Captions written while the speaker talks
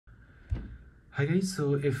Hi guys,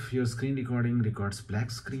 so if your screen recording records black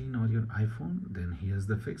screen or your iPhone, then here's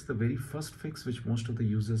the fix. The very first fix which most of the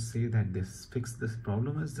users say that this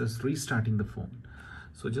problem is just restarting the phone.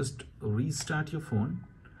 So just restart your phone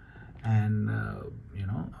and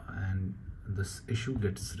and this issue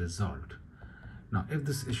gets resolved. Now if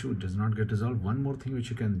this issue does not get resolved, one more thing which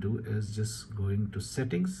you can do is just going to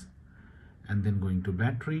settings and then going to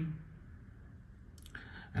battery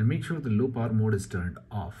and make sure the low power mode is turned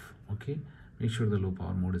off. Okay, make sure the low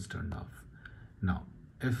power mode is turned off. Now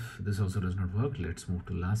if this also does not work, let's move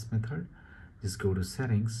to last method. Just go to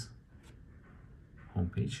settings, home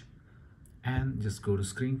page, and just go to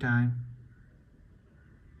screen time,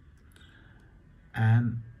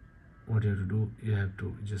 and what you have to do, you have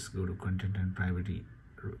to just go to content and privacy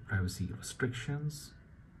restrictions,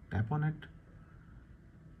 tap on it.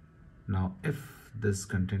 Now if this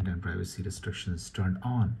content and privacy restriction is turned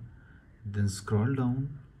on, then scroll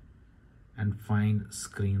down and find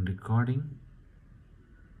screen recording.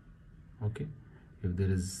 Okay, if there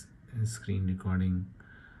is a screen recording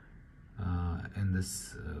in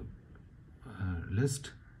this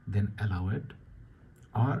list, then allow it,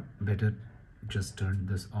 or better just turn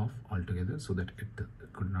this off altogether so that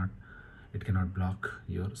it cannot block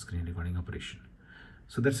your screen recording operation.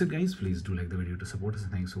 So that's it guys. Please do like the video to support us,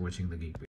 and thanks for watching the Geek Page.